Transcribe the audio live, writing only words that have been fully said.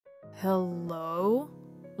Hello?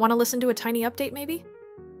 Want to listen to a tiny update maybe?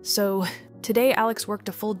 So, today Alex worked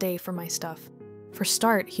a full day for my stuff. For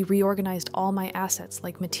start, he reorganized all my assets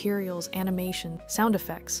like materials, animation, sound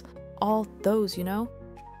effects, all those, you know?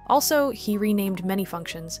 Also, he renamed many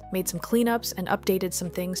functions, made some cleanups, and updated some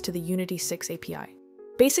things to the Unity 6 API.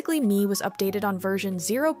 Basically, me was updated on version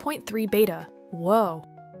 0.3 beta. Whoa.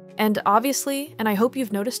 And obviously, and I hope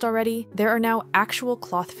you've noticed already, there are now actual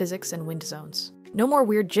cloth physics and wind zones. No more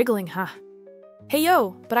weird jiggling, huh? Hey yo,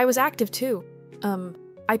 but I was active too.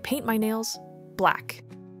 I paint my nails black.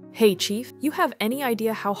 Hey Chief, you have any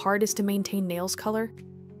idea how hard it is to maintain nails color?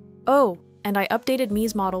 Oh, and I updated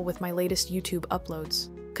Mii's model with my latest YouTube uploads.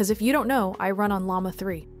 Cause if you don't know, I run on Llama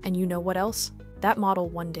 3, and you know what else? That model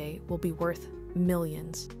one day will be worth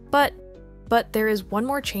millions. But there is one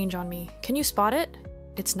more change on me. Can you spot it?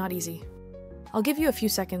 It's not easy. I'll give you a few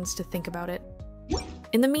seconds to think about it.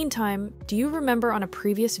 In the meantime, do you remember on a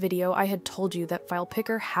previous video I had told you that File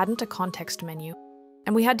Picker hadn't a context menu,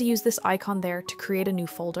 and we had to use this icon there to create a new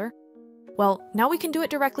folder? Well, now we can do it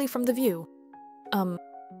directly from the view.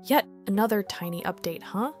 Yet another tiny update,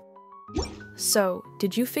 huh? So,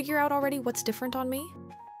 did you figure out already what's different on me?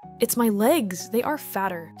 It's my legs! They are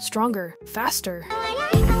fatter, stronger, faster.